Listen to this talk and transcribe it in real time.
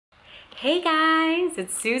Hey guys,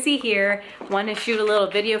 it's Susie here. Want to shoot a little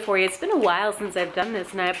video for you. It's been a while since I've done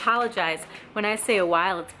this and I apologize. When I say a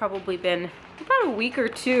while, it's probably been about a week or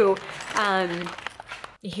two.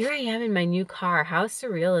 Here I am in my new car. How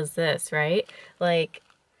surreal is this, right? Like,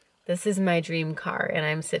 this is my dream car and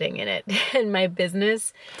I'm sitting in it. And my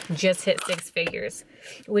business just hit 6 figures,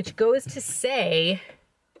 which goes to say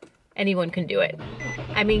anyone can do it.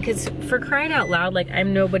 I mean, because for crying out loud, like,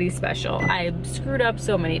 I'm nobody special. I've screwed up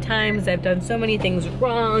so many times. I've done so many things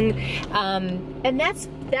wrong. And that's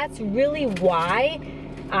really why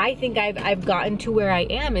I think I've gotten to where I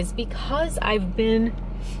am, is because I've been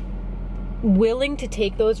willing to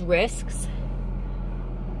take those risks.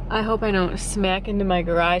 I hope I don't smack into my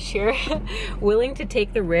garage here. Willing to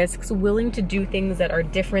take the risks, willing to do things that are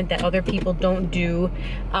different, that other people don't do.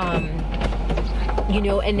 You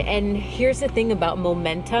know, and here's the thing about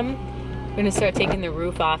momentum. I'm gonna start taking the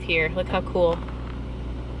roof off here. Look how cool.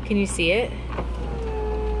 Can you see it?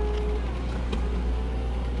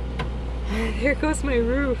 There goes my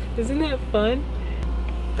roof. Isn't that fun?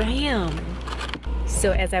 Bam.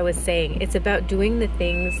 So as I was saying, it's about doing the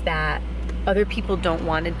things that other people don't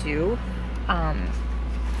want to do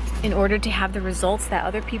in order to have the results that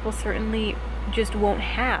other people certainly just won't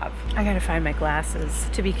have. I gotta find my glasses.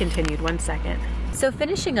 To be continued, 1 second. So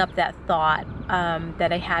finishing up that thought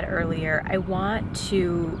that I had earlier, I want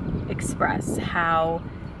to express how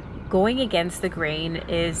going against the grain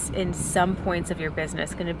is, in some points of your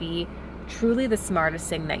business, going to be truly the smartest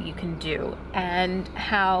thing that you can do, and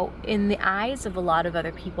how in the eyes of a lot of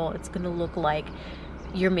other people it's going to look like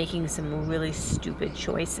you're making some really stupid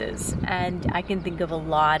choices. And I can think of a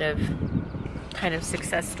lot of kind of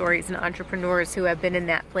success stories and entrepreneurs who have been in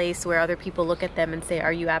that place where other people look at them and say,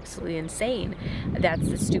 are you absolutely insane? That's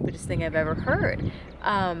the stupidest thing I've ever heard,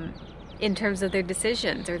 in terms of their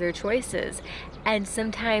decisions or their choices. And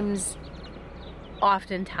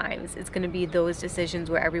oftentimes it's going to be those decisions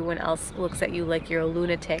where everyone else looks at you like you're a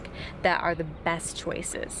lunatic that are the best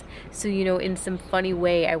choices. So, you know, in some funny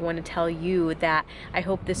way, I want to tell you that I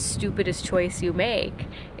hope the stupidest choice you make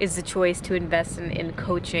is the choice to invest in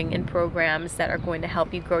coaching and programs that are going to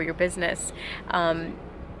help you grow your business.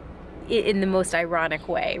 In the most ironic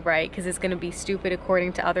way, right? Because it's going to be stupid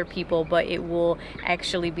according to other people, but it will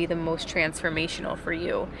actually be the most transformational for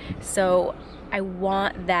you. So I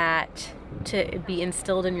want that to be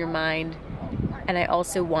instilled in your mind, and I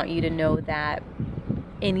also want you to know that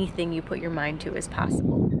anything you put your mind to is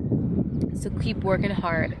possible. So keep working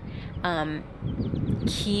hard.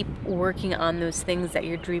 Keep working on those things that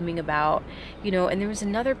you're dreaming about, you know. And there was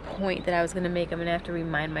another point that I was going to make. I'm going to have to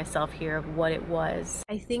remind myself here of what it was.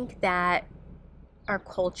 I think that our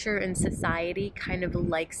culture and society kind of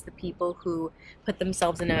likes the people who put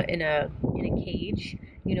themselves in a cage,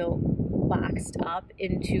 you know, boxed up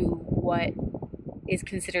into what is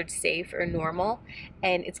considered safe or normal.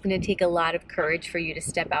 And it's going to take a lot of courage for you to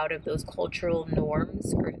step out of those cultural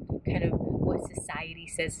norms, or kind of what society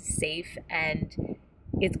says is safe, and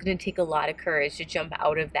it's going to take a lot of courage to jump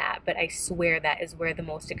out of that. But I swear that is where the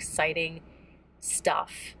most exciting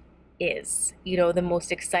stuff is. You know, the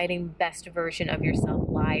most exciting, best version of yourself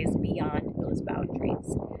lies beyond those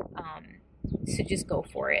boundaries. So just go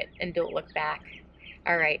for it and don't look back.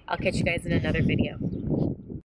 All right, I'll catch you guys in another video.